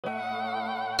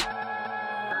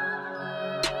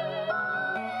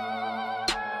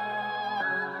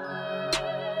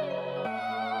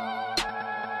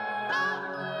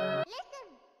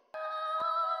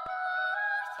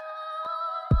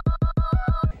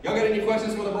Y'all got any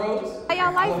questions for the bros? How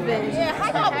y'all life been? Yeah,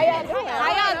 how y'all doing? How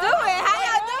y'all doing? How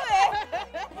y'all doing?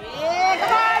 Yeah,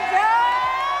 come on, girl.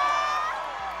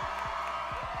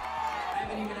 I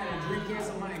haven't even had a drink yet,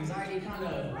 so my anxiety kind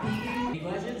of peaking. Any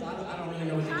questions? I don't really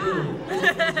know what to do.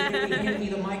 Genuinely hand me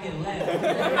the mic and left.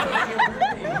 It's your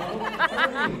birthday, bro.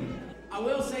 Perfect. I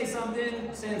will say something,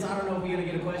 since I don't know if we're gonna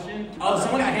get a question. Oh,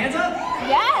 someone got hands up?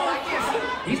 Yes. Oh, I can't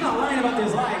see. He's not lying about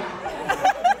this life.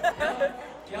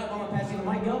 Yup, I'm gonna pass you the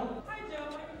mic, yo. Hi, Joe.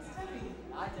 My name is Timmy.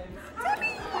 Hi, Tim.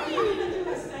 Are you going to do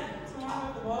the set tomorrow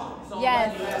at the ball? So Yes.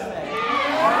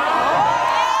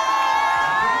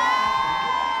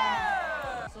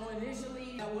 So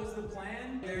initially, that was the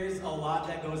plan. There's a lot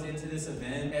that goes into this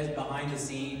event as behind the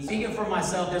scenes. Speaking for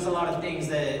myself, there's a lot of things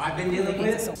that I've been dealing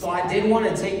with. So I did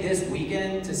want to take this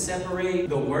weekend to separate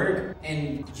the work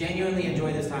and genuinely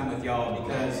enjoy this time with y'all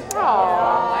because like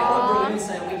what Berlin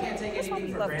said, we can't take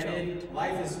anything for granted.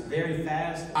 Life is very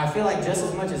fast. I feel like just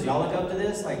as much as y'all look up to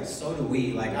this, like so do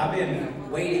we. Like I've been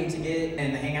waiting to get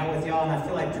and hang out with y'all, and I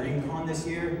feel like DreamCon this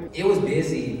year, it was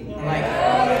busy. Like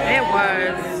It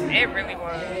was. It really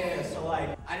was. yeah, so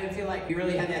like I didn't feel like we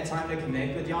really had that time to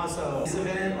connect with y'all. So this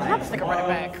event, like, I'm just gonna run it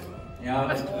back.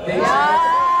 Yeah.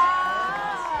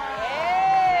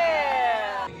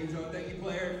 Thank you, Joe. Thank you,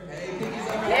 player. Hey, Piggy's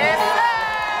up here. Yes.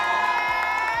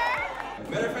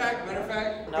 Matter of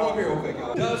fact, come up here real quick,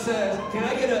 y'all. Dub says, can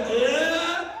I get a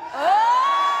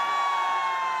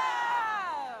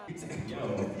Yo.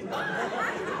 Okay,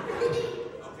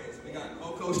 so we got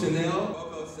Coco Chanel.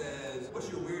 Coco says, what's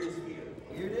your weirdest fear?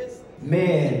 Weirdest?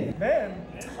 Man.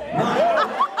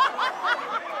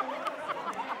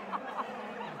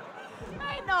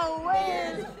 Ain't no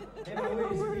way. And my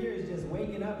weirdest fear is just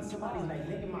waking up and somebody's like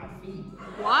licking my feet.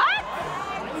 What?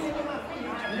 Why you licking my feet?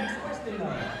 Next question though.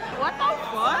 What the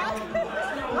fuck?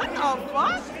 What the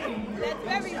fuck? That's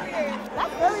very weird.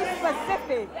 That's very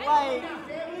specific. Like,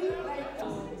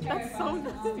 that's so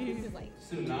nasty.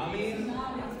 Tsunamis?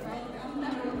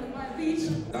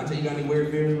 Dante, you got any weird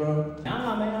fears, bro?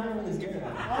 Nah, man, I ain't really scared of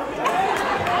that.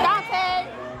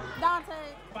 Dante.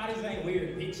 Bodies ain't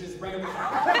weird. It's just regular. You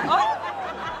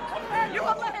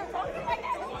gonna let him talk to you like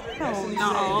that? Destiny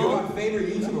said, you're my favorite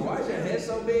YouTuber. Why is your head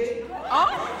so big? Oh.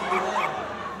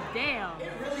 Damn.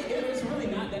 It's really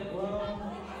not that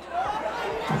well.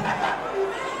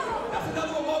 That's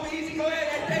another one, Mom. Easy, go ahead.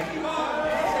 Hey, thank you, Mom.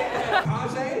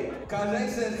 Kajay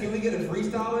says, can we get a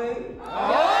freestyle in?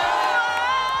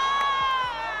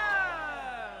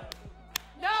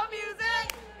 No music.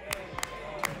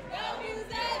 No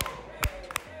music.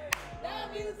 No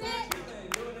music.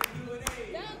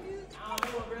 I don't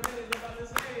know what Berlin is about to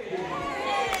say.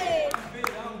 Hey.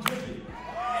 I'm dripping.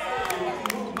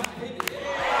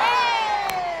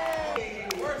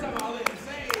 Words I'm all in.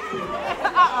 Say.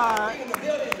 In the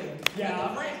building.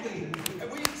 Yeah. Frankly. And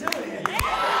we just chilling here.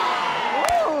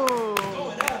 Ooh.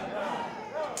 Going up.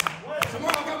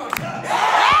 Tomorrow I got my cup.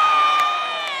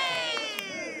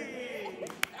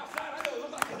 Outside, I know it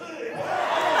looks like a hood.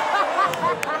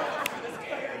 I'm kind of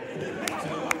scared. I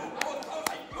was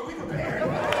like, are we prepared?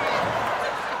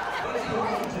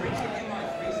 Drinking in my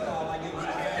freestyle like it was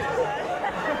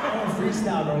trash.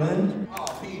 Freestyle, Berlin.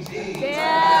 Oh, PG.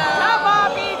 Yeah. Come on,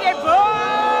 BJ boy.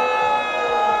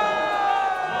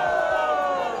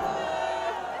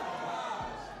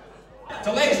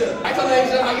 Talasia. Hi,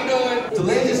 Talasia. How you doing?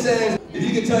 Talasia says, if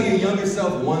you could tell your younger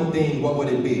self one thing, what would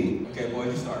it be? Okay, boy,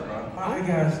 you start, bro. I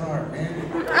gotta start, man.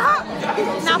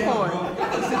 Not for it.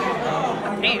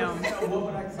 Damn. What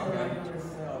would I tell my younger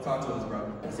self? Talk to us,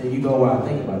 bro. I said you go where I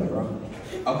think about it, bro.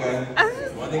 Okay.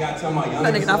 One thing I tell my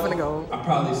younger That nigga not self, finna go. I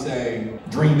probably say,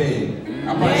 dream big.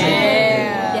 I probably say dream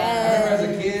big. I remember as a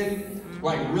kid,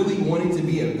 like really wanting to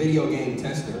be a video game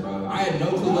tester, bro. I had no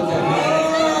clue what that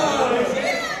meant.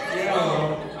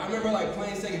 I remember like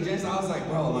playing Sega Genesis. I was like,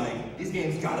 bro, like these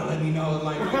games gotta let me know,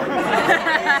 like I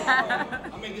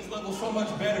make this level so much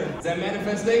better. Is that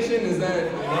manifestation? Is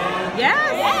that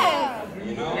Yes.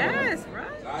 you know? Yes, bro.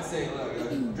 So I say,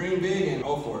 look, dream big and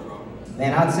go for it, bro.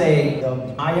 Man, I'd say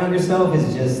my younger self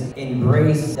is just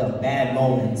embrace the bad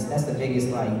moments. That's the biggest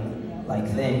like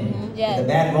thing. Yes. The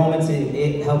bad moments,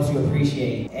 it helps you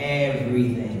appreciate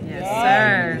everything. Yes,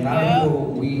 And sir. a lot of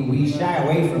people, we shy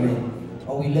away from it,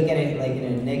 or we look at it like in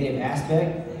a negative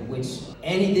aspect, which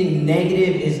anything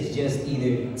negative is just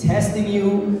either testing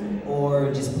you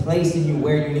or just placing you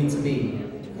where you need to be.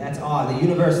 That's all. The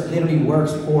universe literally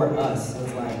works for us. So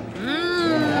it's like,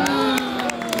 yeah.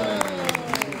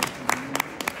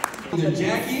 Either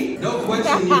Jackie, no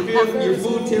question, your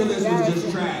food tier list was just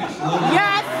trash.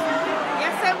 Yes.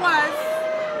 Yes, it was.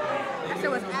 That shit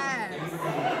was ass.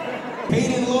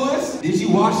 Peyton Lewis, Did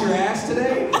you wash your ass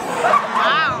today?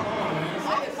 Wow.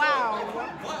 Wow.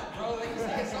 What, bro? They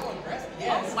say it's so aggressive.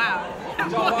 Yes. Wow.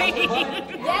 Did y'all wash your butt?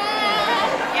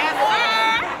 Yes,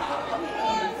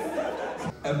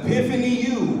 Epiphany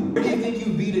you. Where do you think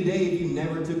you'd be today if you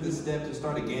never took the step to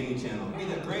start a gaming channel? Be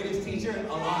the greatest teacher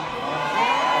alive. I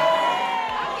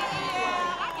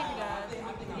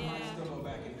think I might still go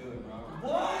back and do it, bro.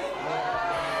 What?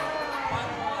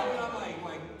 When I'm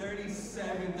like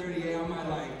 37, 38, I might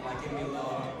like give me a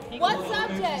little. What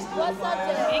subject? What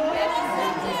subject? English.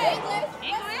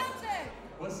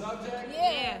 What subject?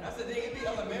 Yeah. That's the thing. It'd be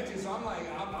elementary, so I'm like,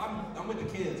 I'm with the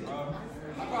kids, bro.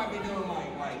 I'd probably be doing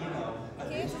like you know,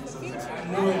 Kids in the future.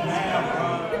 I'm doing math,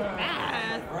 bro.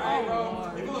 Math. Right,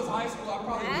 bro. If it was high school, I'd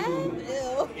probably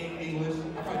do English.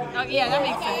 I'd probably do Oh yeah, that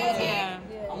makes sense.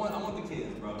 Yeah. I want the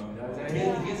kids, bro. The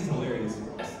kids is hilarious.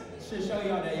 Should show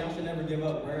y'all that y'all should never give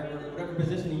up whatever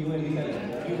position you in, because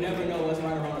you never know what's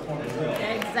right around the corner as well.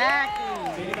 Exactly.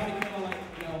 So anybody feeling like,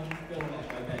 feeling like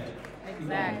that?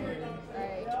 Exactly.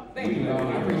 Thank you, y'all. I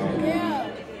appreciate it.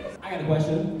 Yeah. I got a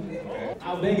question.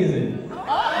 How big is it?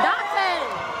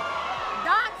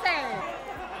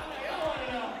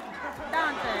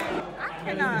 Dante. I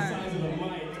cannot. The size of the mic.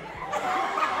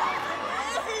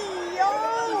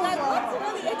 Like, what's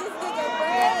really in this nigga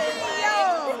brain?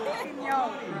 Yo.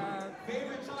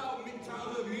 Favorite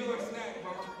childhood meal or snack,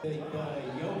 bro? The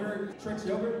yogurt, Trix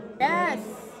yogurt? Yes.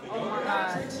 Oh my God.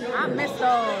 I miss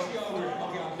those.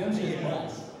 Them shit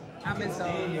nuts. I miss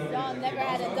those. Y'all never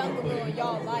had a Dunkaroo in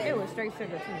y'all life. It was straight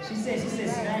sugar too. She said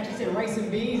snack. She said rice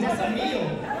and beans. That's a meal.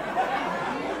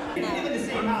 We live in the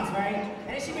same house, right? And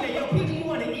then she be like, yo, PG, you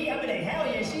want to eat? I be like, hell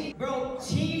yeah. Bro,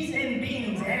 cheese and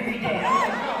beans every day. I'm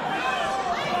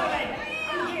like,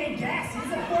 I'm getting gassy. It's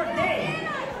the 4th day.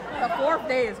 The 4th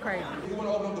day is crazy. We want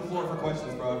to open up the floor for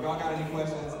questions, bro. If y'all got any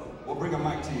questions, we'll bring a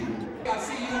mic to you. I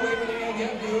see you waving your hand,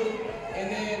 yep, you. And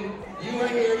then you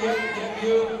right here, yep,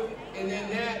 you. And then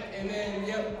that, and then,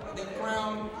 yep, the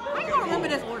crown. I don't remember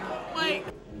this order. Like.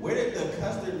 Where did the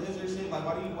custard lizard shit, like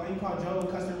why do you call Joe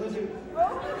custard lizard?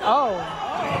 Oh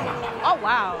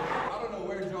wow. I don't know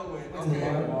where Joe went. Okay.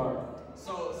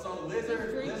 So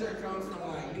lizard comes from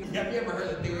like, have you ever heard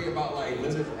the theory about like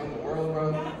lizards from the world,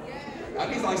 bro? I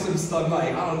think it's like some stuff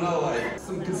like, I don't know, like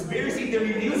some conspiracy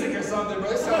theory music or something,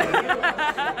 bro. It's something weird about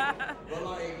that. But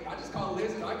like, I just call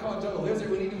Joe a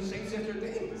lizard when he do shapeshifter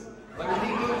things. Like when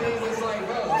he do things, it's like,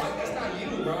 bro, like that's not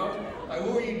you, bro. Like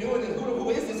who are you doing this? Who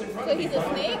is this in front of me? So he's a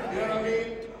snake? You know what I mean?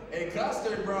 And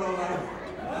custard, bro, like,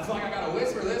 it's like I gotta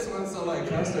whisper this one, so like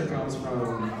custard comes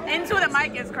from. Into the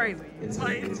mic is crazy. It's a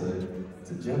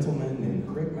gentleman named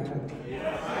Kryptic.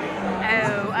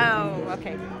 Oh,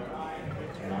 okay.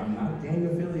 And I'm not gang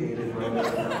affiliated, bro.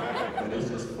 But it's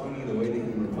just funny the way that he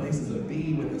replaces a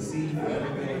B with a C for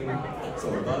everything.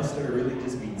 So Buster really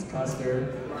just beats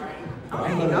custard. Oh,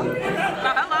 there you go.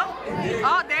 Hello.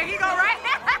 Oh, there you go, right?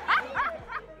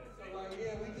 So like,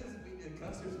 yeah,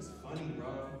 custard's just funny, bro.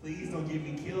 Please don't get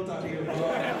me killed out here, bro.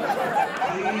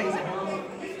 Please, bro.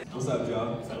 What's up, Joe?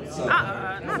 What's up?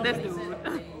 Not this dude.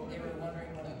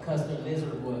 Custard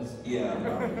lizard was. Yeah,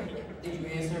 bro. Did you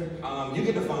answer? You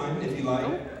can define if you like.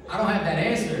 I don't have that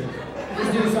answer. This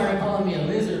dude started calling me a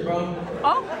lizard, bro.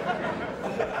 Oh.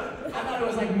 I thought it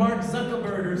was like Mark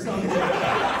Zuckerberg or something.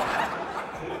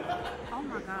 Oh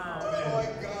my God. Oh my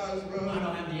gosh, bro. I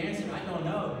don't have the answer. I don't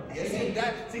know. Yeah,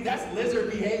 see, that's lizard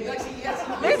behavior. Like,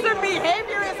 Lizard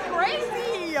behavior is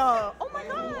crazy. Oh my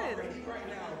God. Right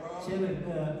now, bro. Chilling. I'm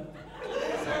pretty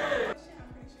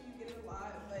sure you get it a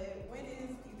lot, but when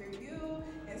is either you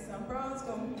and somebros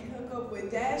gonna hook up with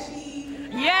Dashy?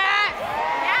 Yes.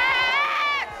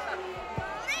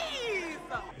 Please.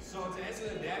 So to answer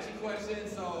the Dashy question,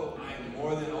 so I am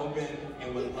more than open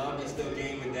and would love to still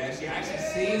game with Dashy. I actually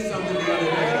seen something the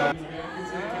other day.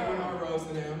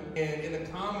 Roasting him, and in the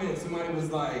comments, somebody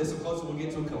was like, "This is closer we'll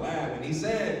get to a collab," and he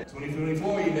said,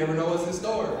 "2024, you never know what's in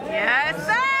store." Yes,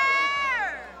 sir. I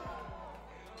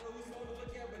don't know who's supposed to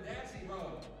look at, but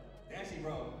Dashy,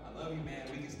 bro, I love you, man.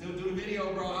 We can still do the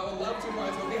video, bro. I would love to, bro.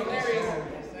 It's gonna be hilarious.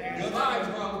 Good vibes,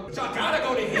 bro. But y'all gotta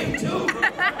go to him too, bro.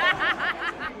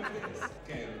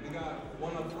 Okay, we got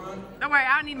one up front. Don't worry,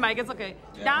 I don't need mic. It's okay.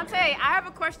 Dante, I have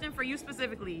a question for you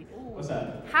specifically. What's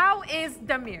that? How is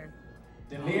Damir?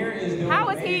 Damir is doing How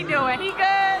is he doing? He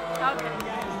good? Okay.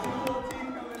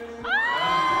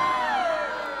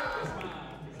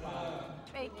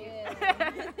 Thank you.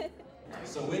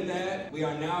 So with that, we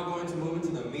are now going to move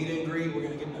into the meet and greet. We're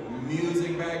gonna get the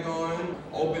music back on,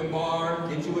 open bar,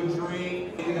 get you a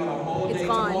drink. We got a whole day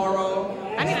fun. tomorrow.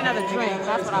 I need another drink.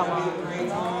 That's what I want. It's gonna be a great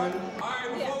time. All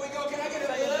right, before we go, can I get a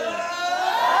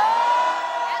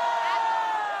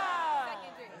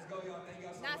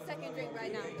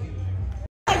right now.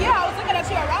 Yeah, I was looking at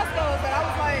you at Roscoe's, and I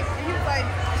was like, and he was like,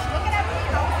 "Is she looking at me?"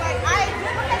 And I was like, "I did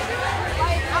look at you."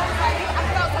 Like, I was like, I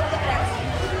felt so looking at me.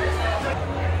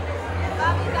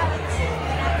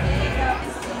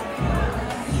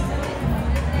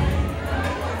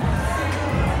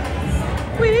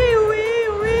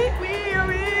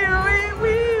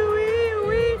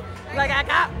 Like I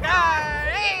got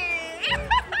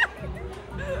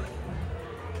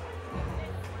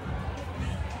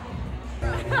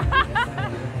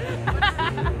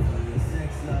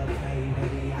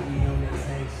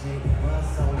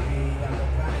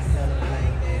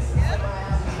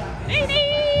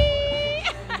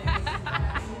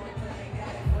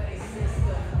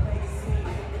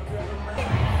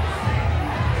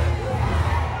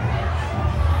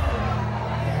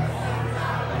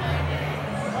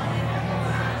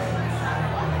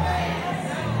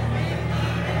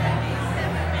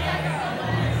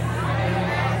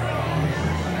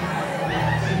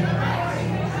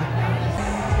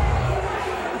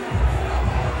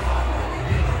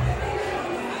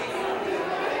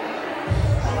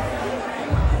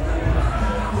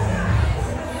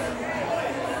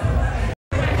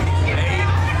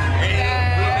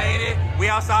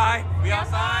outside. We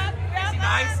outside. Is she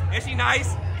nice? Is she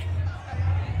nice?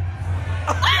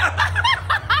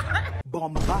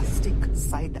 Bombastic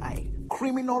side eye.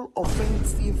 Criminal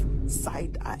offensive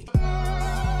side eye.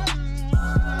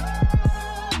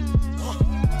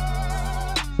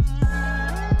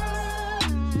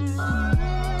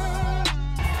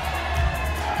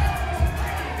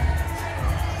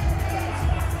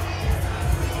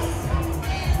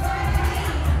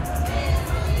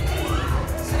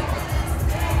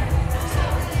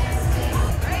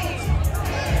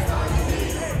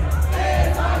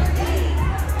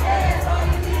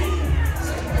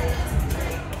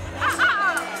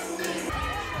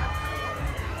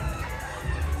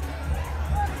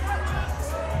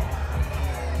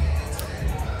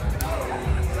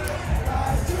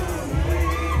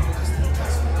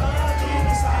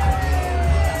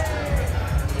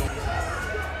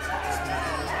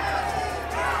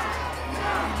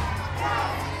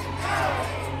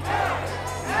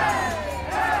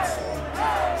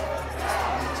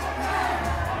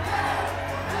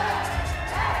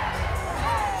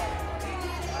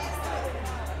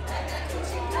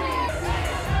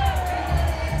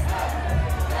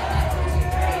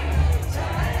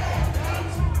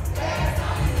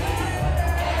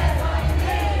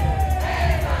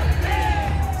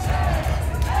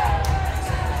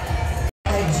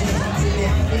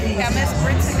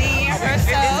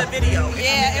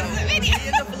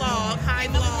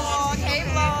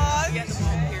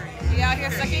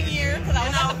 Second year, because I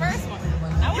was at the first one.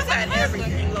 I was at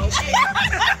everything, low key.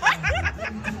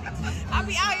 I'll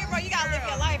be out here, bro. You gotta live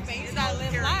your life, man. You just gotta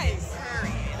live life.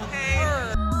 Okay.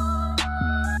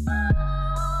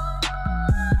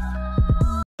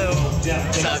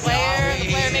 The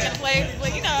player making plays, well,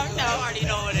 you know. I already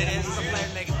know what it is. It's a player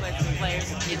making plays for the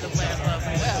players. It's a player love for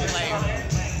the player.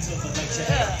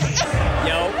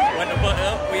 Yo, when the butt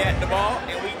up, we at the ball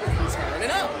and we turn it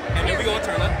up. And then we gonna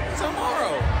turn up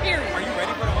tomorrow. Period. Are you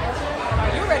ready for tomorrow?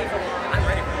 Are you ready for it? I'm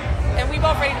ready for it. And we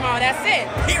both ready tomorrow. That's it.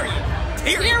 Period.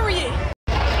 Period.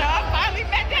 Y'all finally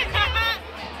met that time.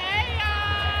 Hey,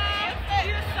 y'all.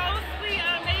 You're so sweet,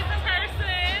 amazing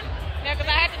person. Yeah, because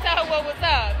I had to tell her what was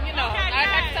up. You know, okay, I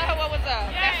had to tell her what was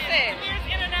up. Yes. That's it. Here's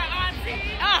internet auntie.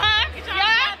 Get y'all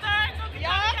together. Go get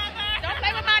y'all together. Don't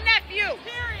play with my nephew.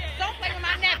 Period. Don't play with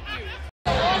my nephew.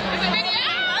 Is it video?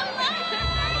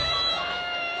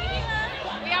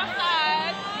 We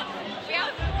outside. We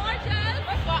outside.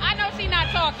 First of all, I know she's not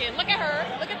talking. Look at her.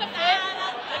 Look at the fit.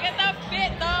 Look at the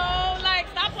fit, though. Like,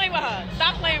 stop playing with her.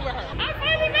 Stop playing with her. I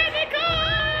finally made it go.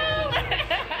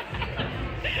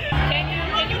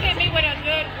 Can you hit me with a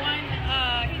good one?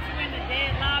 Hit you in the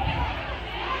dead lobby.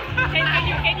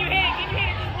 Can you hit it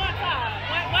just one time?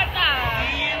 One time.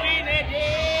 See you in the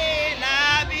dead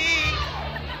lobby.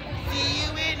 See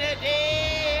you in the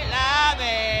dead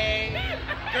lobby.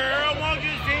 Girl, won't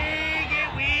you sing it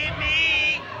with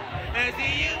me? And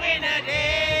see you in the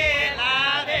dead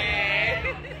lobby.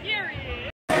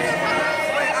 Period.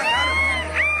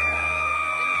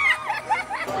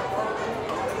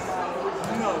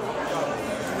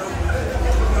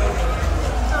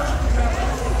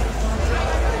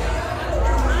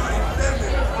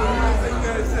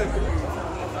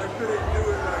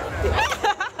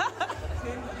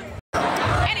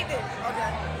 Anything.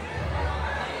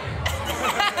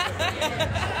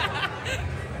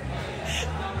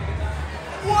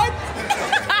 What?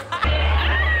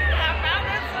 I found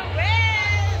us some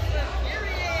wins.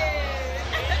 Period.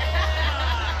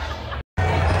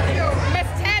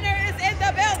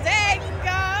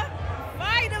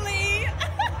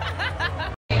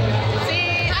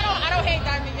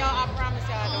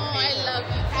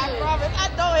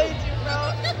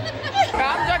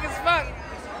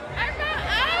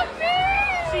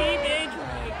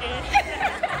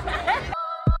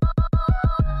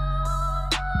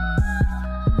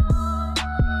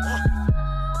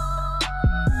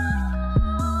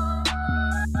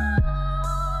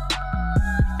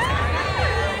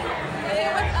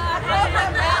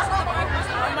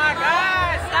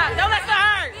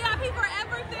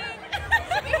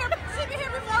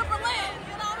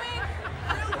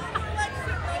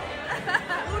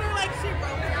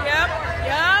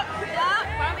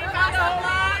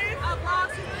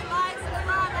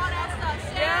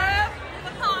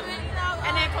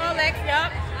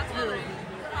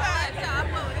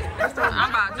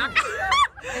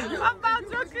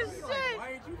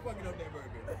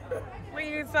 What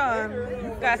you some?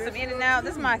 Got some In-N-Out.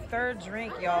 This is my 3rd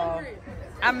drink, y'all.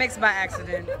 I mixed by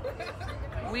accident.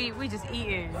 We just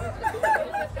eating.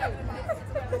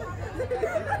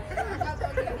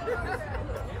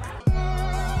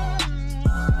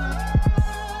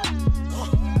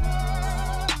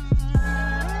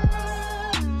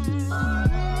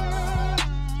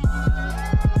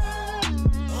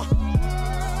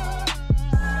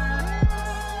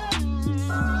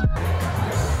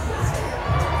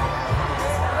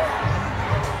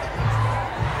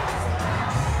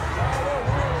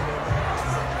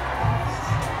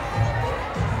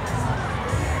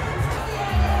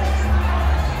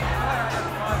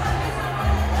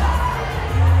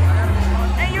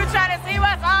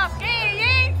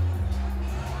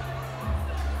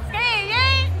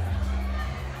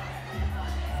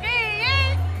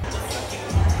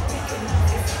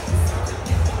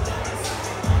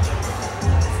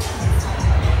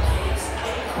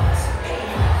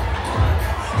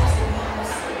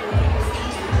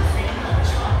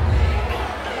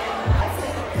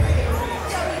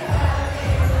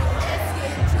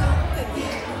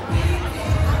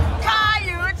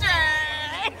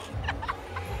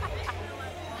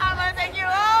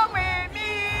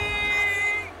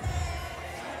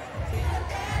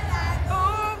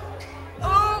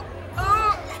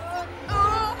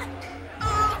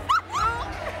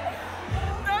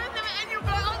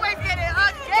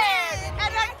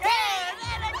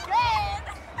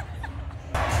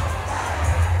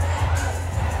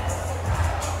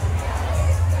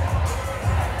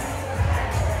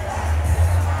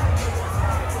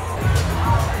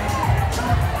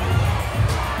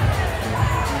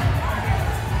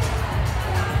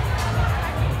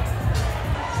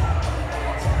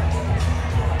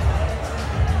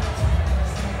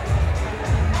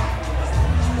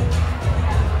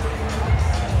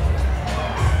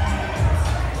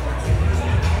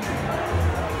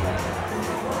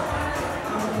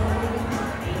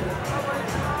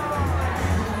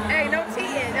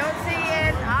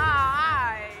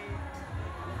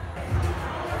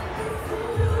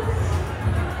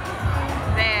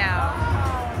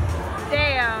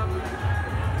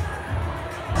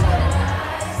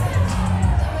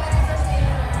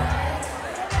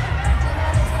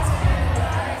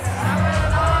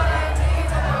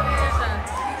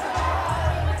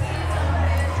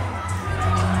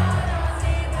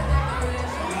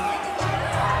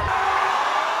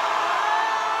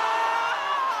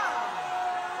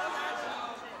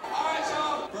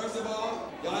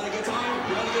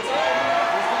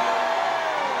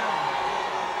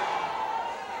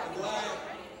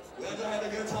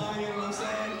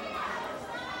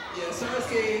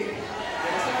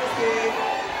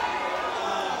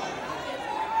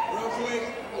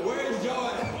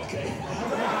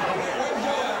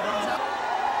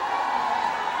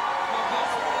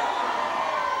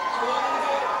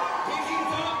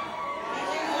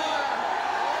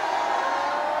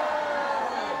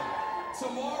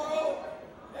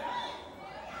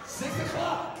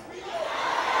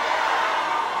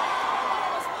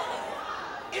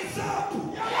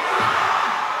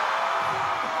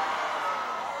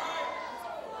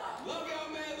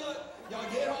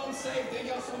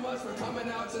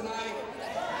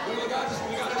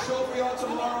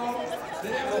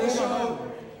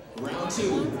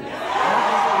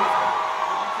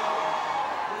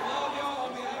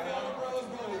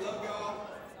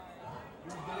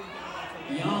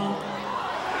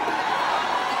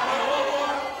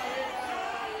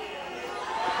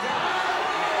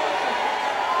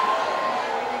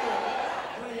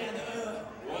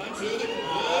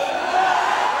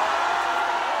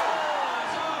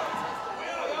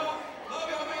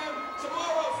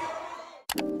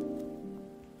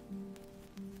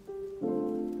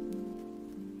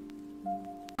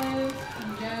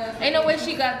 Ain't no way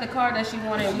she got the car that she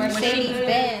wanted when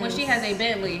she has a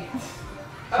Bentley. You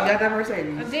got that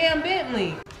Mercedes. A damn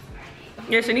Bentley.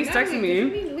 Yeah, Shanice texted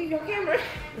me. Leave your camera.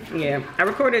 Yeah, I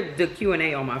recorded the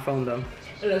Q&A on my phone though.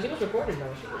 No, she was recording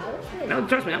though. No,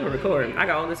 trust me, I'm gonna record. I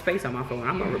got all this space on my phone.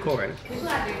 I'm gonna record.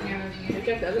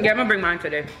 Yeah, I'm gonna bring mine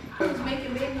today.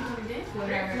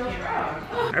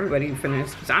 Everybody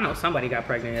finished. I know somebody got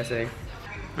pregnant yesterday.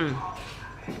 I'm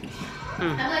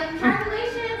like,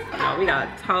 congratulations. Oh, we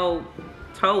got toe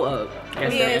up.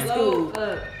 Yeah, toe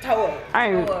up. I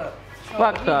ain't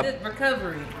fucked up.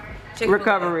 Recovery.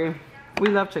 Recovery. We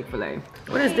love Chick-fil-A.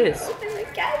 What is this?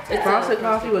 It's frosted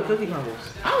coffee with cookie crumbles.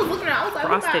 I was looking at it, I was like,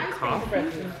 frosted coffee?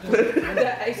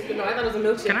 No, I thought it was a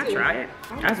milkshake. Can I try it?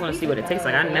 I just want to see what it tastes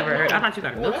like. I never heard. I thought you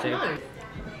got a milkshake.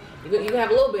 You can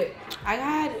have a little bit. I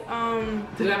got You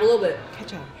can have a little bit.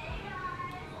 ketchup.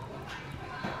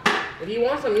 If you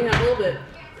want some, you have a little bit.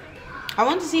 I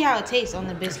want to see how it tastes on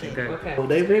the biscuit. Okay. Oh,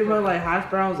 they run like hash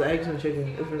browns, eggs, and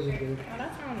chicken. It's really good. Oh,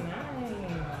 that sounds nice.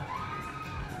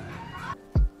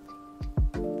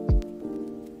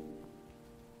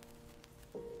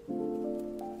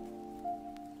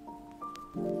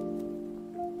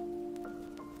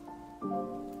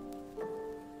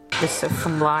 This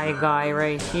fly guy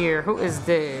right here. Who is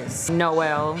this?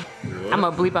 Noel. I'm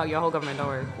gonna bleep out your whole government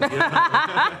door.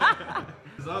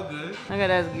 It's all good. Look at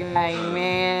this guy,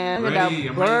 man. Look at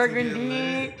that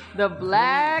burgundy, the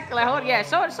black. Like, hold, yeah,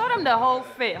 show them the whole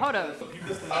fit. Hold up.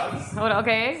 Hold up,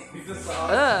 okay.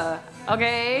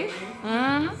 Okay.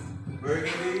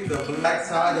 Burgundy, the black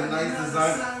tie, the nice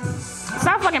design.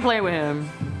 Stop fucking playing with him.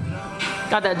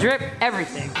 Got that drip,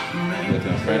 everything.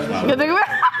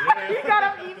 You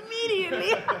got him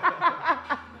immediately.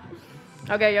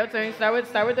 Okay, your turn. Start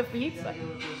with the feet.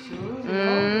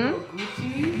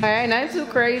 All right, not too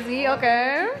crazy.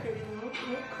 Okay.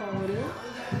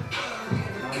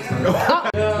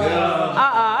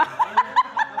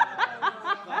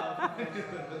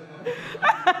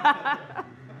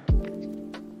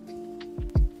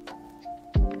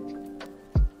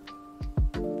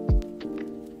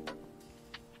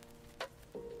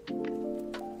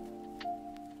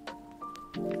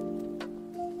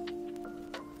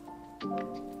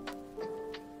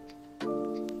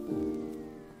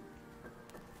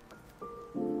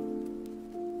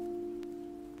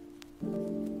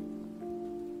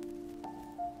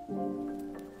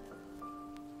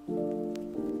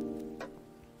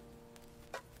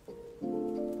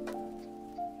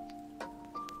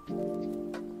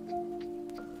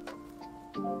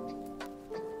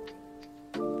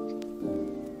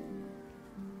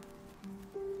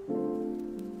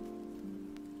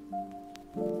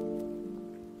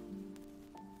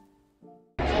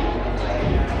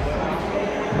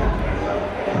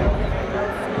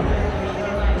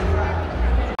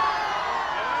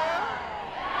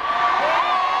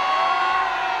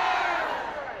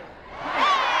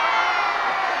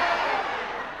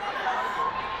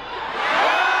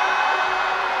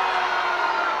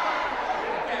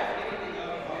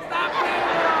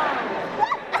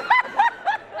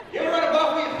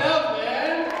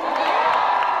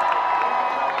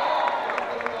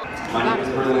 My name is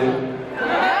Berlin.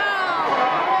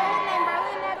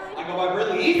 I go by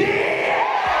berleezy.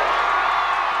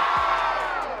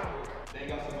 Thank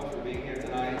y'all so much for being here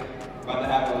tonight. About to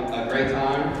have a great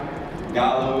time. Got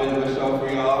a little bit of a show for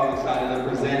y'all. I'm excited to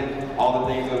present all the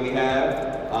things that we have.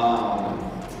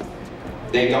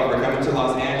 Thank y'all for coming to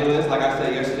Los Angeles. Like I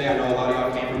said yesterday, I know a lot of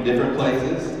y'all came from different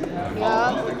places.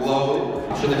 All across the globe.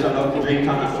 I'm sure that y'all know the dream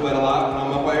kind of sweat a lot when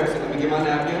I'm up there, so let me get my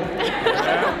napkin.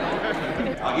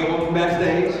 I'll get one from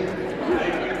backstage.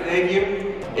 Thank you.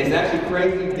 It's actually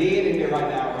crazy being in here right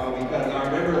now, bro, because I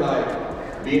remember like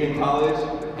being in college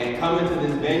and coming to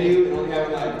this venue and only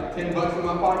having like 10 bucks in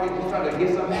my pocket just trying to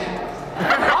get some ass.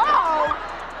 Oh!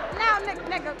 Now,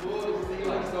 nigga. Cool to see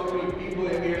like so many people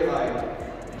in here like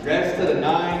dressed to the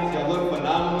nines. Y'all look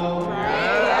phenomenal.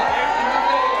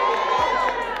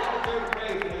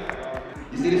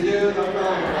 You see the shoes? I'm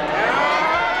trying.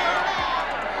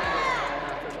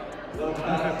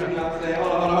 Say,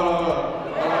 hold on.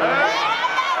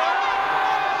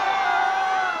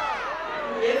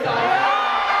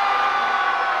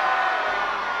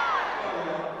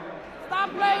 Stop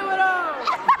playing with us.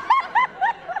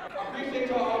 I appreciate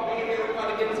y'all all being here. We're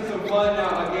trying to get into some fun now.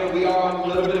 Again, we are on a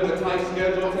little bit of a tight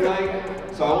schedule tonight,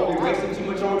 so I won't be wasting too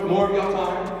much more of y'all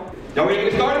time. Y'all ready to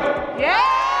get started? Yeah!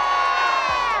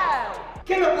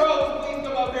 Can the bros please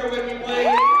come up here with me,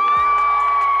 please?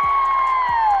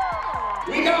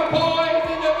 We got boys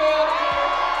in the building.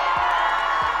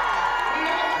 We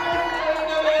got Krista in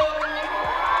the building.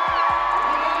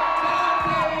 We got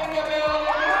Dante in the building.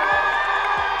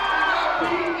 We got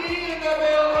PD in the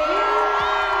building.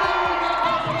 And we got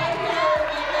the player in the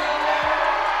building.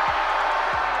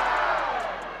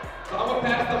 So I'm gonna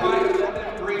pass the mic and let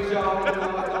them greet y'all. I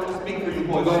don't speak for you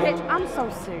boys. Go ahead. I'm so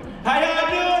sick. How y'all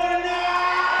doing tonight?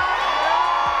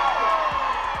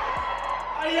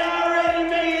 Are y'all ready to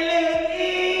make it look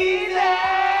easy?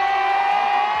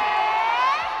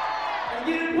 Let's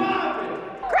get it poppin'.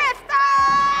 Krista!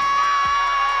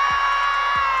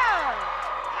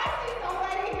 I see so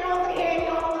many girls in here,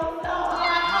 y'all look so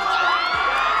hot.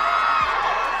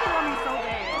 She want me so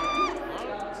bad.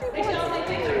 Make sure y'all take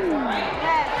pictures, all right?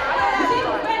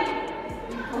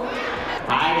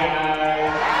 Hi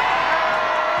guys.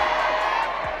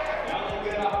 Y'all look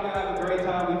good. I'm gonna have a great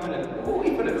time. We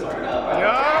finna turn up. Right?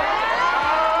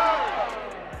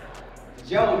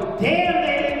 Yo, damn,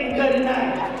 they looking good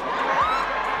tonight.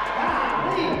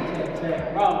 Golly.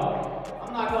 Bro, I'm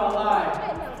not gonna lie.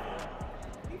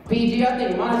 PG, I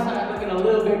think my side looking a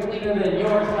little bit cleaner than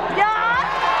your side.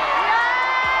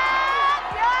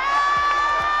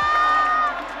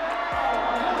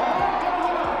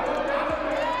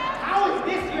 How is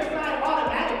this your side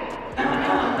automatically?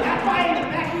 That's why in the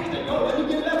back you said, yo, let me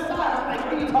get left side. I'm like,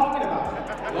 what are you talking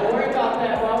about? Don't worry about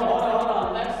that, bro. Hold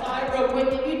on. Left side real quick.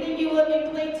 If you think you looking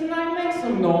clean tonight, make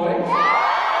some noise.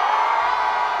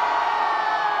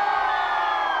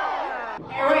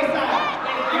 Hey, right side.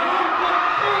 If y'all look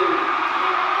clean,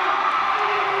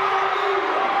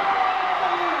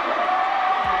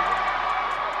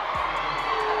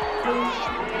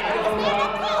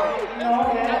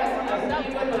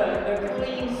 the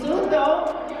clean suit though.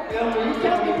 You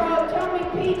tell me, bro, tell me,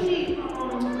 PG,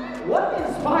 what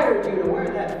inspired you to wear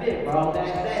that fit, bro?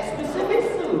 That specific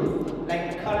suit,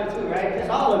 like the color too, right? Just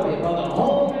all of it, bro. The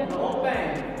whole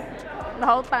bang. The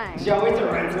whole thing. yo, it's a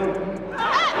rental.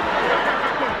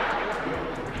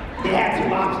 They had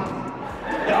two options.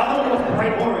 The other one was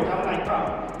bright orange. I was like,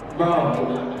 Bro,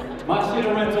 my shit a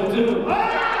rental too.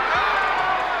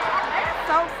 That's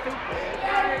so stupid.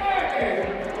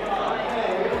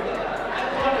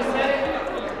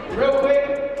 Real quick,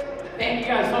 thank you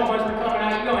guys so much for coming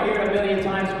out. You're gonna hear it a million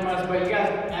times from us, but you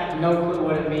guys have no clue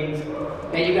what it means.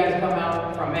 That you guys come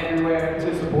out from everywhere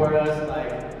to support us.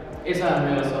 Like, it's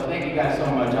unreal. So thank you guys so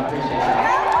much. I appreciate it.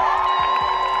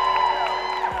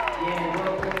 yeah,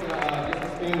 real quick, just to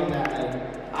expand on that, like,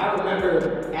 I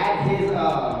remember at his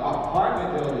apartment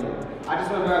building, I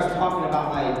just remember us talking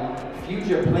about like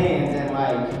future plans and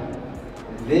like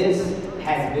this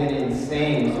has been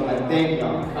insane. So like, thank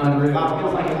y'all. Unreal. I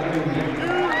feel like it's everything.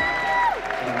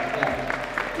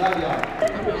 Love y'all.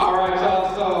 All right, y'all.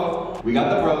 So we got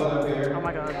the bros up here. Oh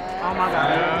my god. Oh my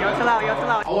god. Yo, chill out. Yo, chill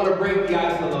out. I want to break the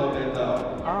ice a little bit,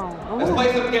 though. Oh. Let's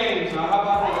play some games, y'all. How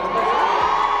about that?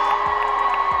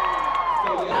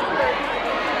 Let's play some games.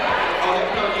 So, oh,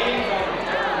 there's no games on it.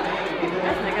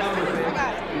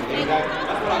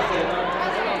 That's what I said,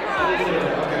 right? I didn't say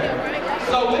that. Okay.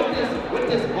 So with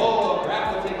this bowl of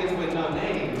raffle tickets with no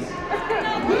names,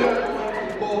 we are going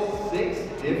to pull 6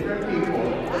 different people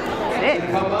to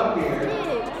come up here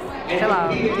and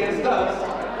compete against us.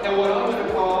 And what I'm going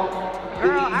to call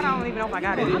Girl, I don't even know if I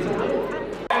got it.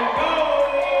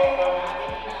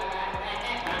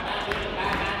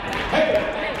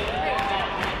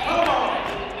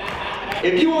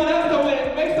 If you want us to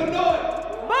win, make some noise.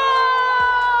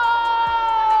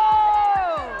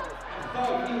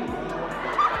 Fuck you.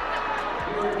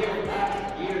 You were here last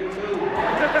year too.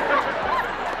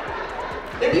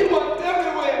 If you want them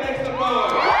to win, make some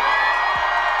noise.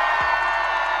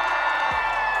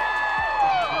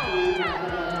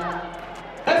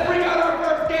 Let's bring out our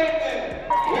first game then.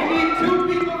 We need 2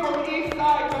 people from each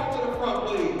side come to the front,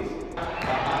 please.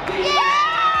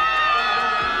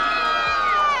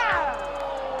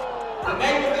 The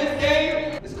name of this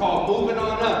game is called Moving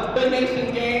On Up.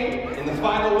 Elimination game, and the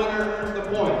final winner earns the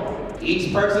point.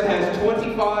 Each person has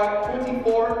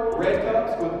 24 red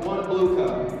cups with 1 blue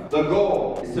cup. The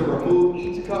goal is to remove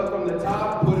each cup from the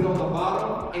top, put it on the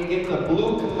bottom, and get the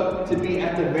blue cup to be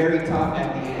at the very top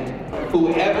at the end.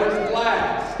 Whoever's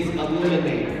last is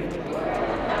eliminated.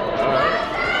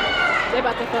 They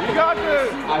about to fuck. You got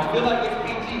this. I feel like it's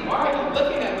PG. Why are you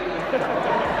looking at me like that?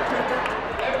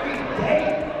 Every day.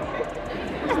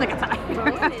 This nigga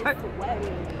tired.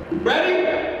 Ready?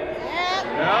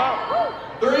 Yeah.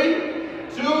 3,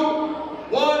 2,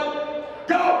 1,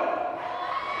 go!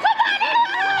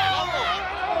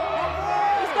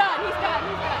 He's done.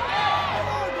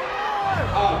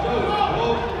 Oh, dude.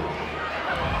 Bullshit.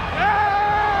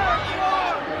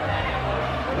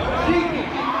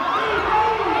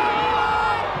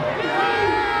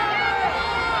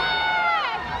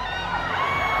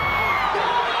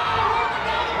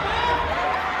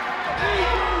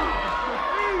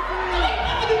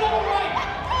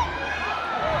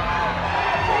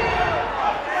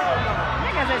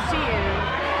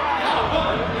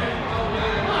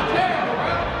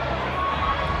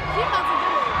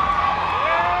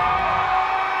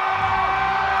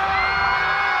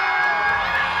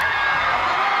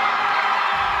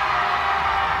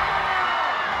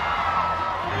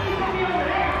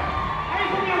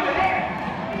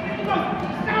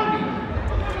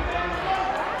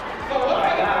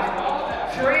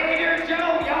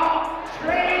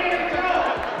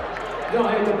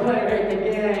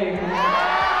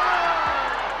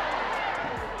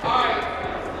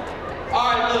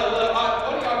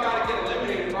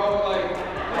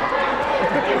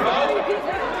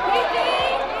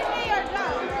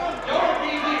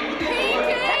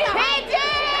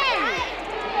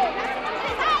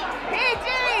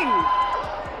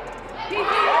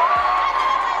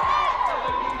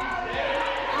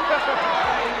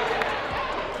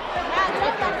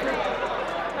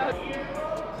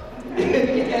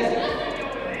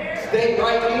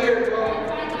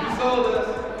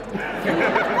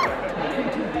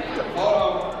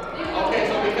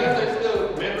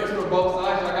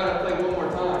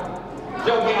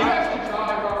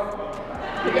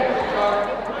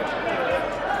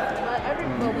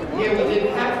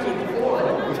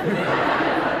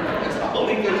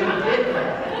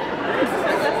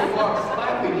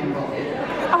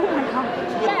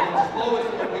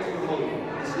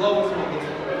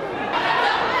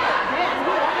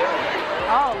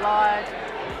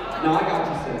 No, I got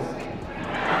you, sis.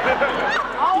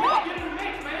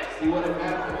 See what it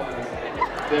meant was,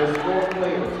 there's 4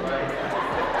 players, right?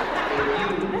 If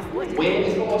you win,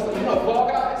 it's almost like, you know, Fall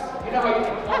Guys? You know how you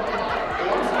can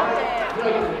qualify? You know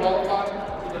you can qualify?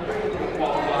 The thing you can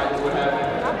qualify is what happened.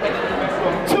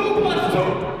 2 plus 2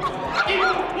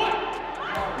 equals what?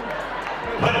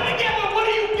 Put it together, what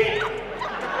do you get?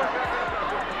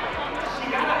 She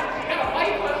got a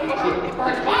fight, but she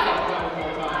first fight.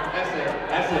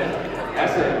 That's it.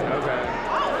 That's it. Okay.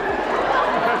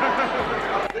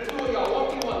 The 2 of y'all,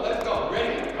 1v1, let's go.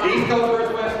 Ready? East Coast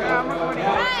versus West Coast.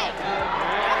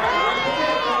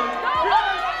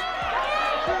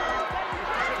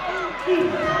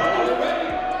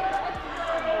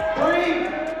 Ready? 3,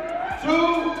 2,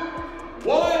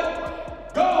 1,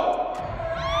 go!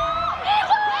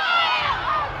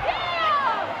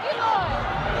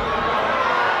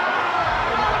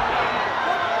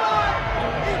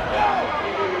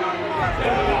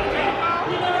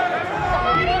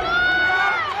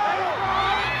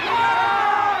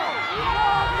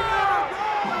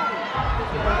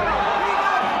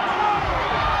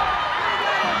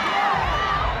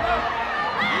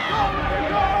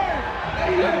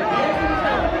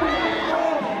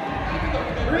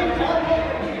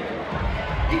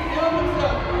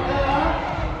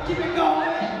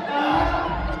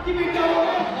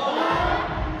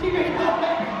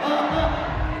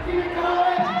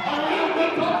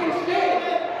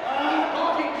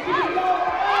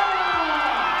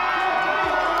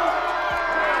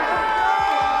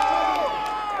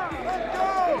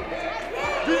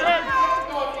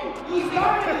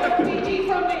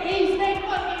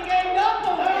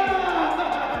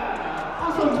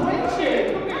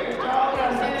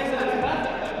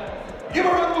 Give a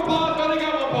round of applause, but they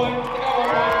got 1 point.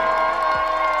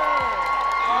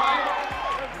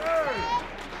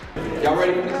 Y'all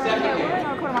ready for the second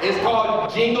game? It's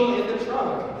called Jingle in the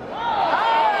Trunk.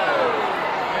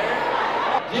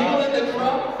 Jingle in the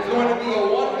Trunk is going to be a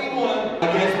 1v1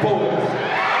 against boys.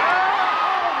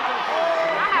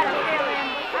 I had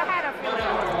a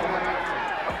feeling.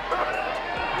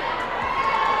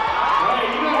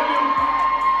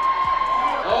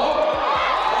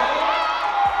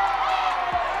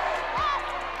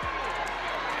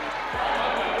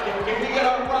 Can we get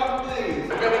our props, please?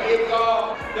 We're going to give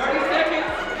y'all 30 seconds,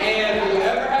 and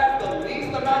whoever has the least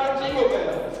amount of jingle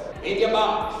bells in your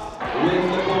box wins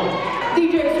the point.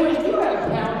 DJ Switch, do you have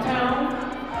Pound Town?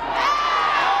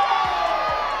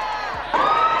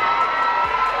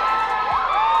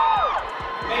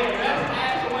 May the best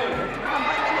match win.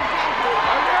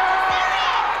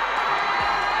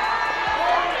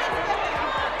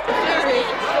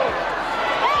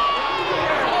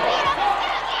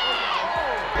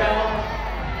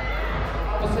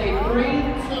 I'll say 3,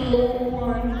 2,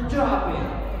 1, drop it.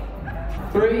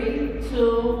 3,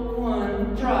 2,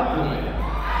 1, drop it.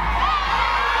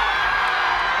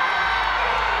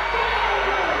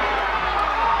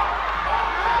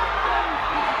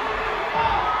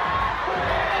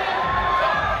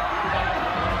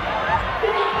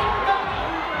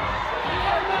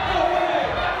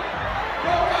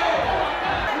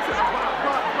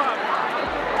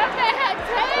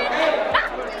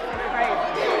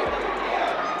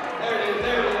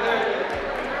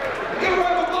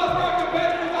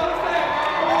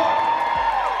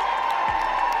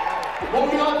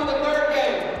 Moving on to the third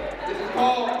game. This is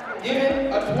called Give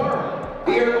It a Twirl.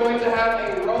 We are going to have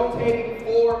a rotating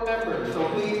 4 members, so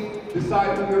please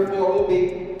decide who your 4 will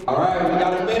be. All right, we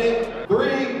got a minute. 3,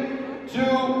 2,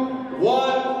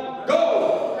 1,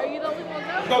 go! Are you the only one?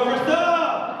 Let's go, Krista!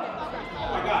 Oh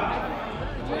my God.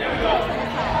 There we go.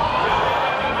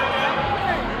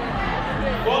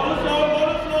 Go to the floor, go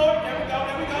to the floor. There we go,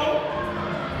 there we go.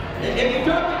 If you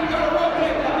jump it, you gotta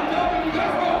rotate. If you jump it, you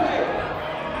gotta rotate.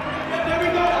 There we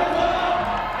go.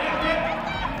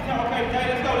 Okay, Tay,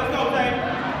 let's go, Tay.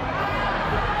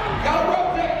 You gotta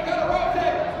rotate, you gotta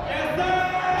rotate. Yes, sir.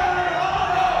 Oh,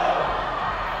 no.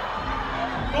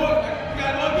 Go, you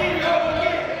gotta go again, you gotta go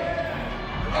again.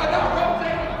 You gotta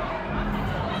rotate.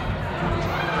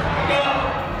 Go.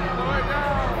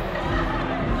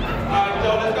 All right,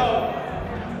 Joe, let's go.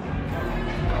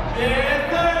 Yes,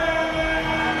 sir.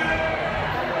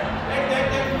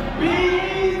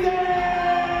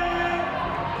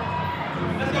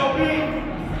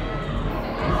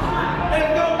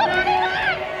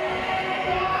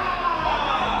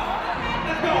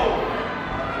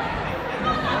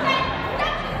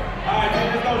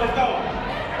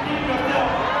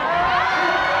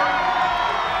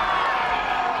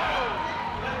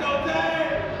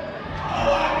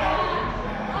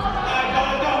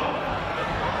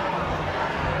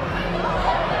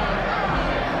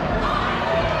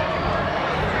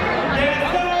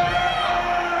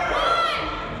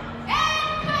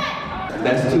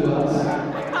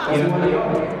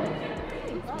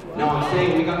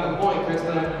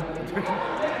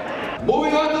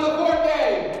 on to the fourth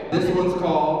game. This one's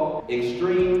called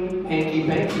Extreme Hanky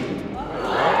Panky.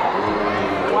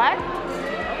 What?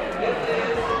 This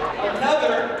is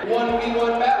another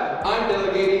 1v1 battle. I'm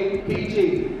delegating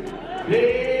PG.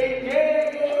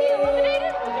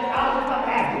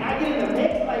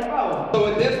 So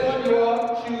with this one, you all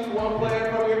choose one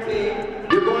player from your team.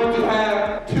 You're going to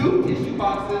have 2 tissue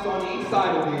boxes on each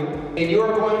side of you, and you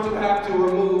are going to have to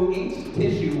remove each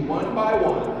tissue one by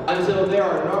one until there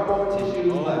are no more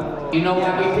tissues left. You know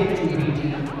why we picked you,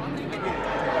 PG?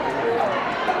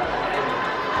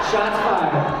 Shots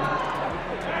fired.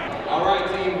 All right,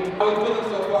 team. How are you feeling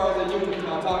so far as a unit?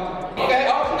 I'll talk to you. Okay,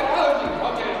 oh, she got allergies.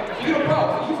 Okay, so you're the pro,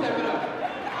 so you step it up.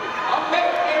 Okay,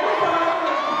 hey, we're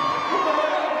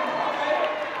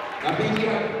now, PG,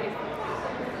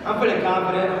 I'm feeling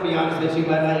confident, I'll be honest with you,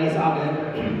 but it's all good.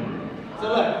 So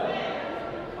look,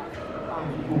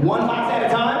 1 box at a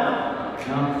time?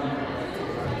 No.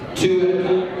 2 at a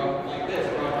time, bro. Like this,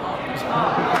 bro.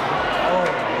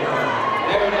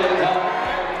 There it is.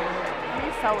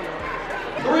 He's so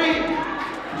 3,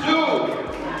 2,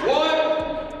 1,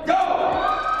 go!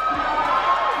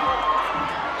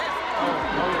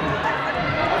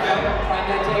 Okay. Find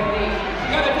that technique.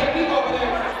 You got a technique over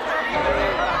there.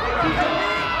 You got a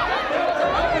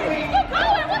technique.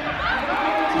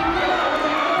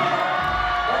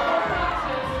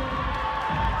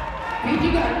 PG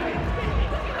got it.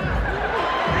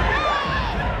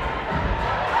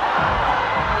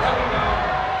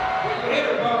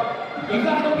 You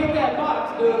gotta go get that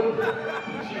box, dude.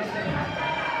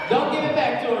 Don't give it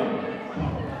back to him.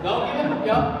 Don't give it.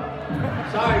 Yup.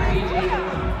 Sorry, PG.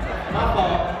 My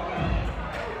fault.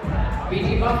 PG,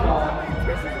 my fault.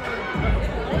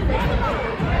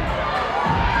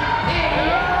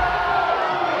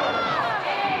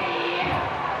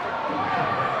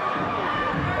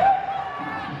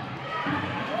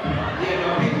 Yeah, no,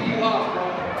 PG lost, bro.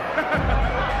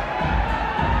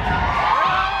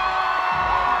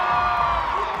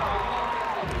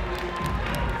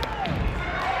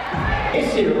 This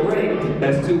shit rigged.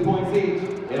 That's 2 points each.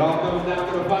 It all comes down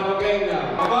to the final game now.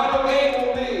 The final game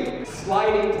will be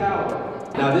sliding tower.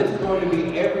 Now this is going to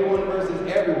be everyone versus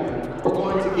everyone. We're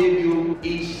going to give you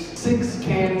each 6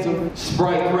 cans of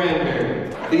Sprite cranberry.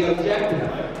 The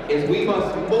objective is we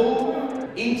must move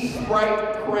each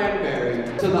Sprite cranberry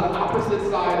to the opposite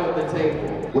side of the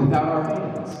table without our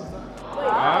hands.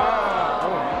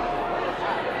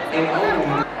 And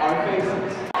only our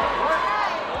faces.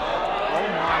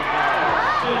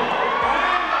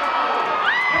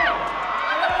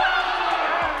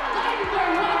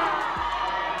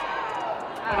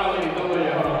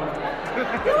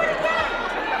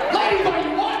 Ladies, are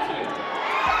you watching?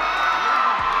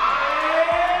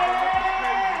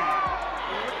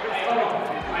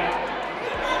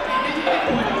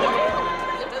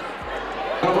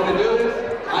 I want to do this.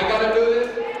 I gotta do this.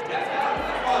 That's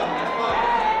fun. That's fun.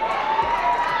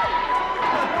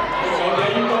 So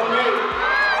there you go, mate.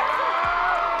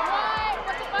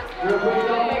 Real quick,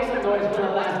 y'all make some noise for the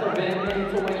last event minute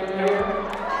to win over here.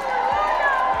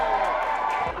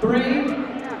 3,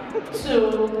 2,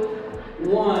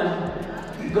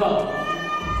 1, go.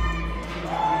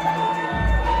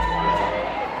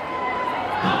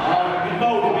 He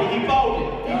folded, man. He folded.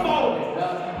 He folded.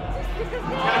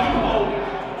 Now he folded.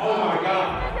 Oh my God.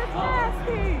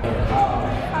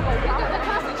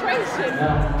 Concentration.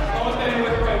 Someone standing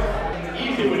with the race.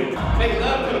 Easy with it. Make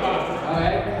love to the bottom.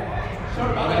 Alright. Show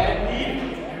the bottom.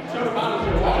 Show the bottom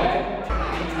to the wall.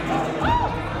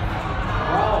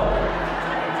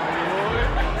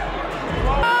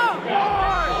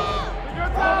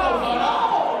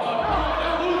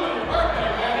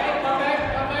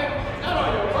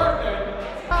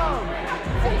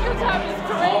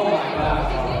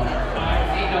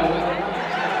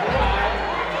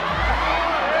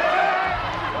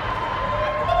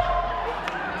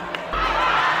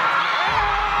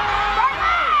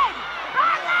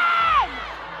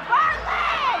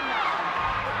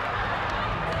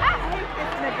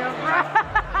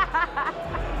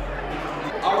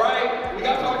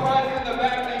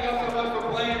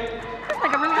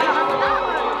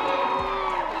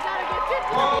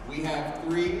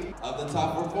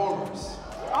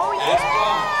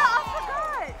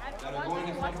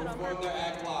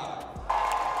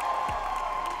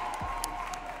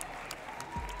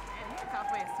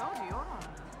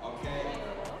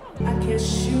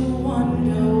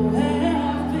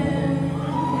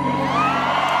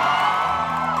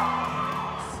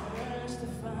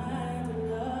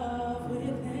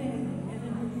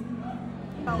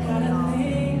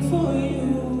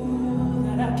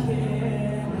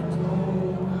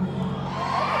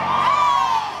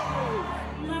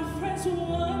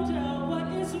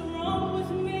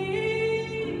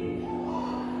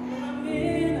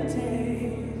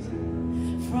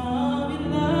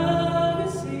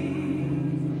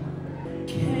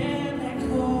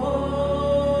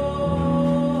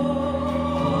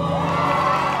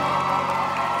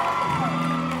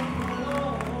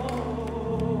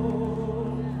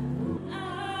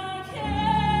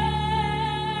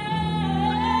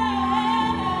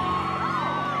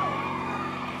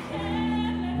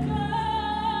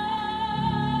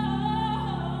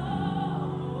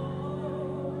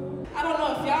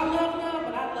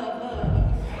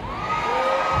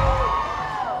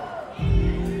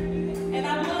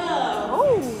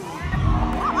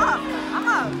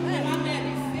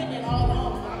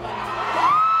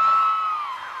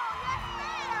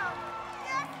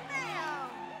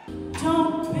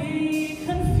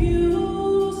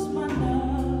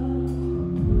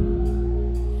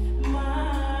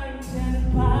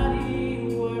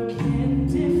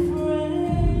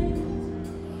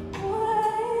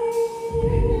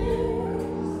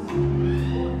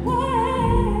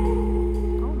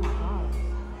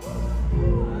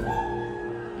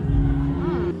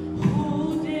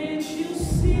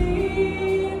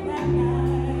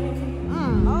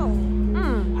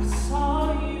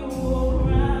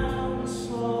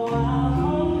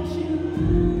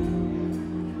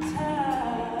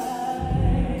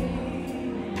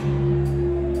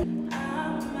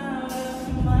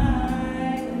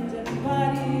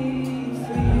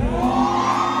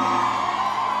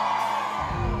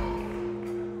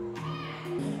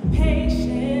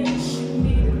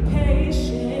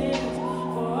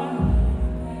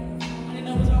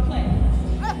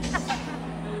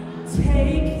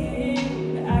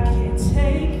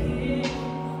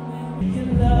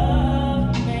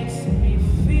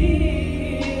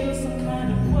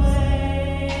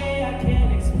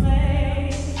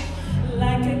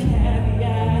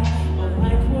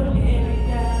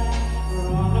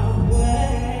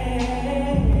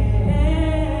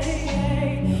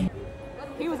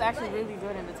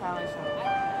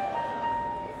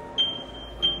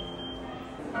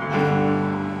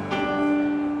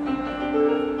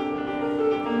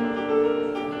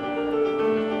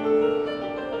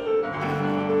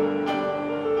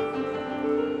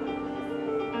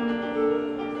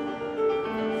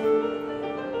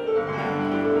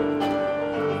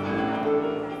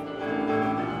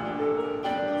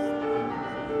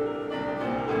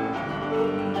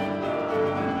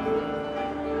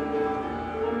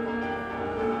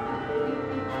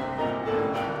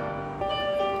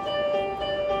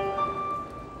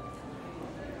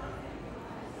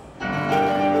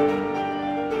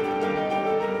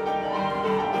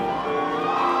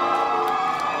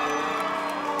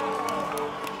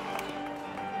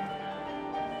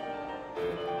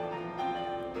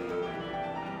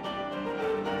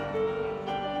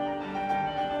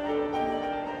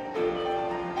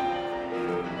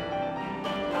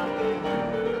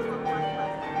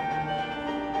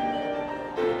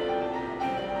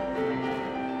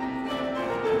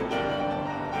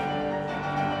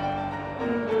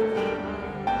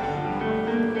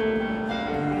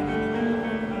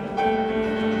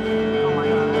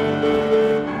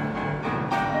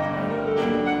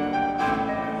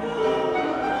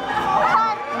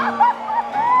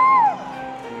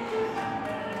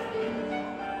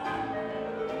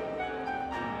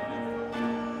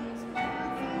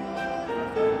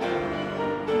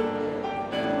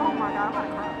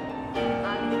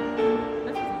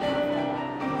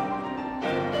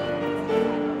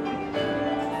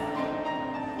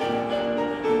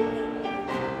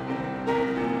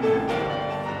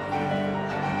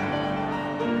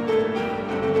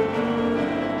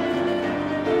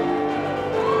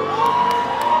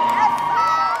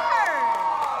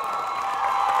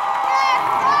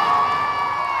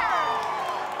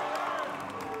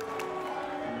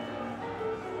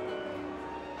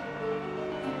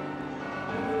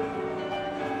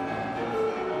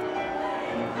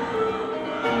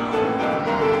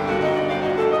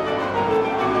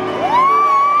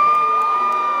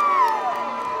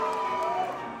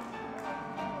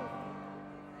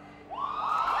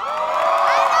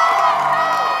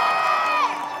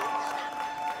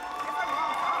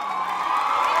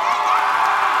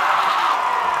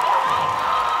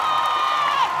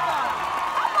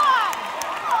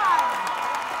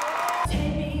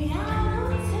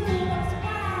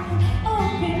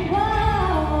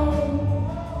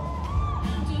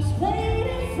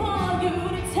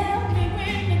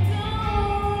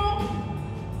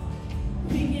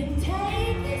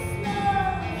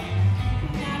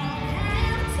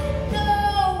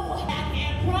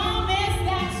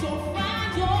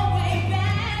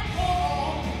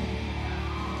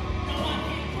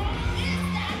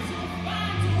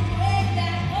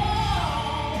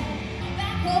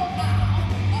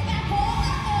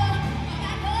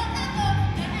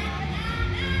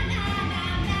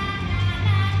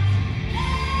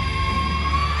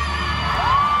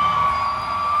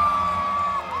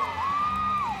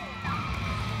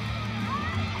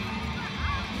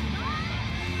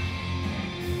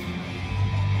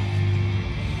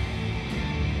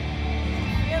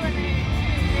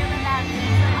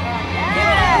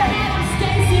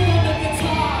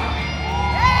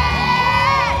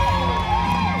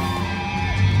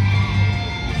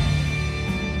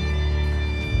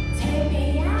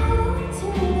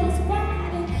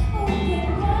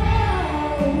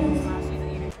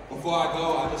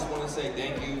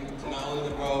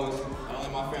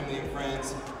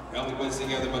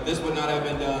 Together, but this would not have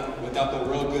been done without the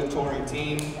real good touring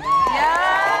team. Justin,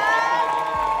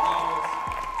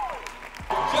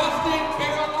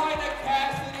 Carolina,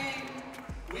 Cassidy,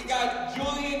 we got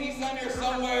Julian, he's in there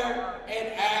somewhere, and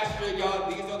Astra, y'all.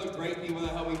 These are the great people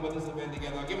that helped me put this event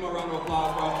together. I'll give them a round of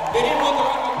applause, bro. They didn't want the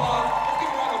round of applause. Let's give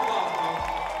them a round of applause, bro.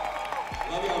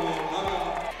 Love y'all, man. Love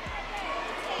y'all.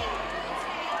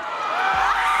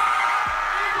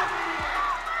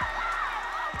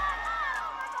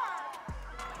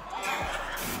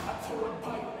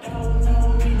 No,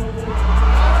 no, no, no.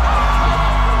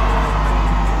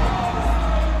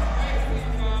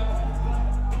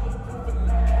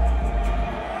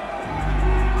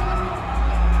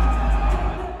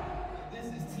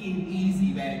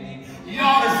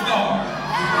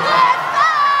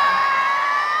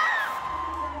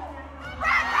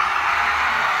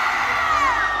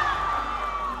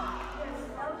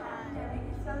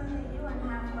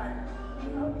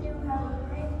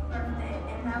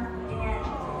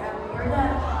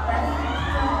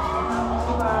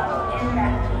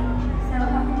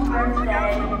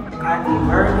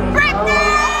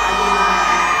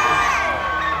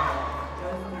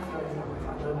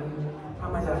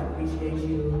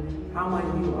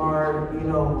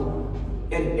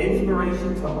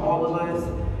 inspiration to all of us.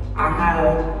 I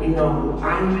have, you know,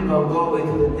 I ain't even gonna go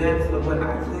into the depths of what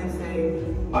I could say,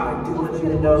 but I do want you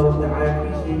to know that I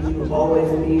appreciate you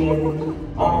always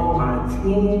being on my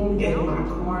team, in my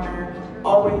corner,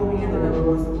 always being the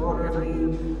 #1 supporter of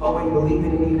me, always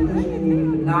believing in me, pushing me,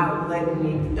 not letting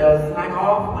me slack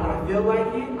off when I feel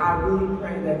like it. I really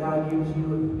pray that God gives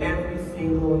you every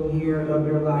single year of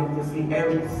your life to see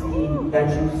every seed that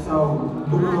you sow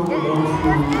bloom into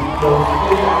those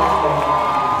good aspects.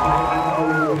 Like I know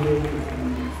you will do.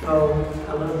 So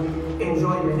I love you.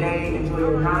 Enjoy your day, enjoy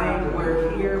your night.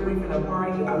 We're here, we're gonna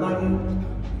party. I love you.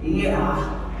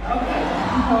 Yeah. Okay,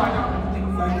 you know I don't do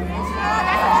things like this.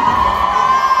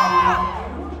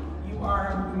 You are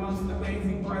the most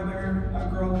amazing brother a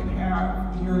girl can have.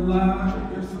 Your love,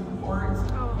 your support,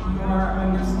 your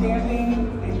understanding,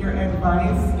 and your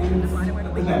advice is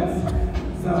the best.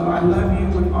 So I love you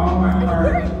with all my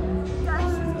heart.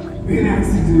 Been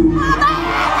asked to do.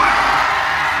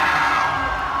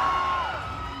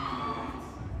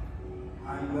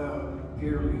 I love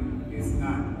dearly. It's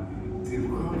not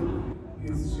difficult.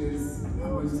 It's just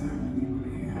how much time do you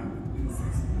really have in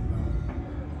sex with love?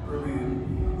 Berlin.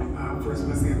 First,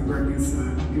 let's say happy birthday,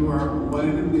 son. You are one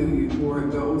in a million. For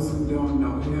those who don't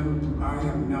know him, I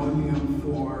have known him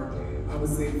for, I would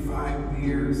say, 5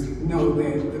 years. Know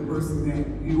that the person that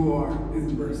you are is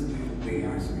the person that they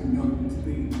actually know you to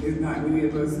be. It's not many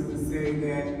of us who say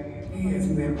that he has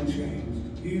never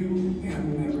changed. You have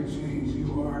never changed.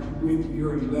 You are, with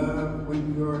your love,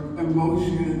 with your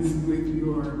emotions, with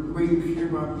your way you care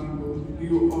about people,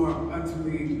 you are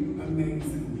utterly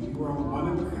amazing. You are one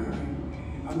of a kind.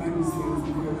 I'm not just saying this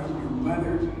because I'm your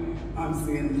mother. I'm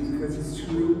saying this because it's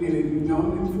true. And if you've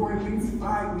known him for at least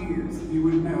 5 years, you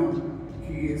would know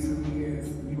he is who he is.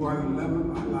 You are the love of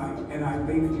my life. And I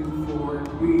thank you for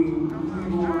being who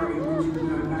you are and what you've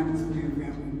done, not just for your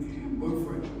family, but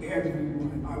for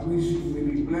everyone. I wish you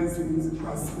many blessings,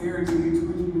 prosperity,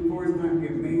 2024 is going to be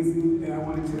amazing. And I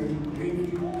want to tell you thank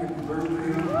you, happy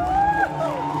birthday.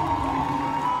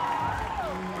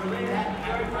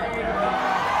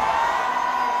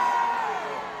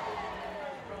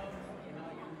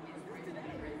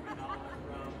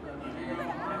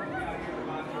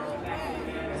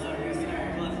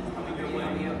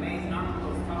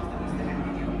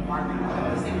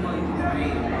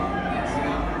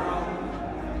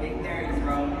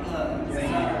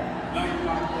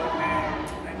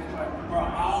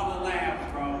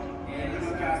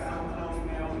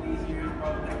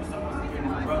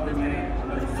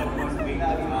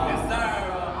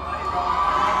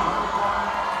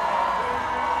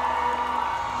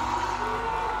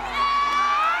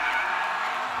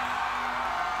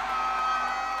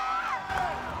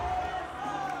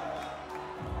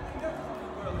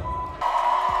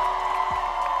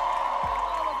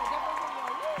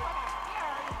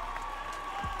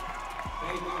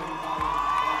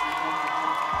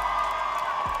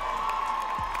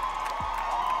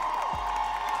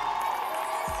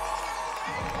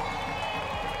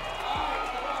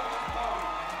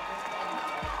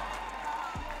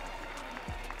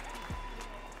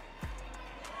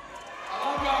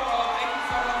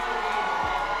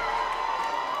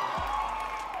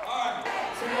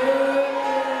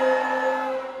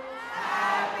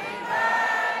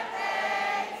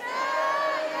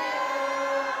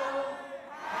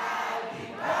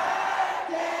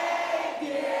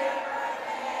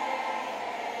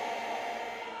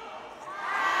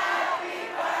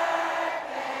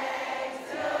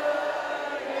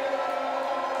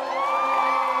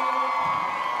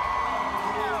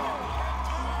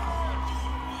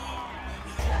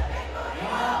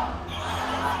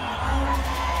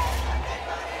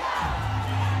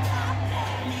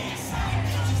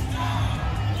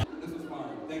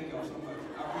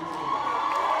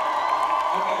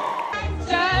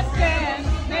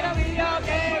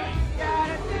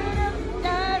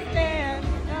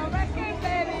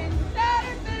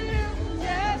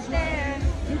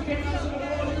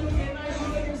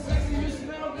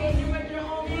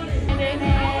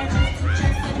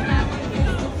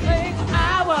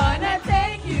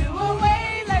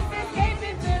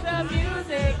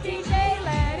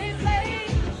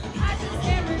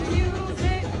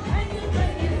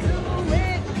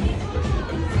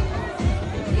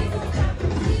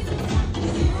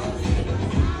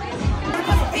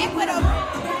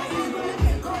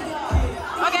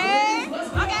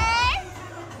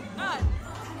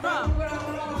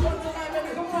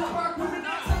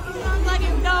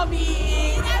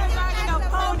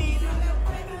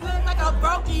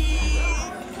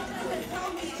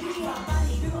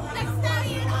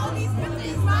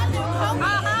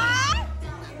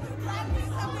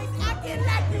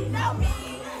 about me.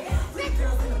 Sick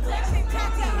girls in the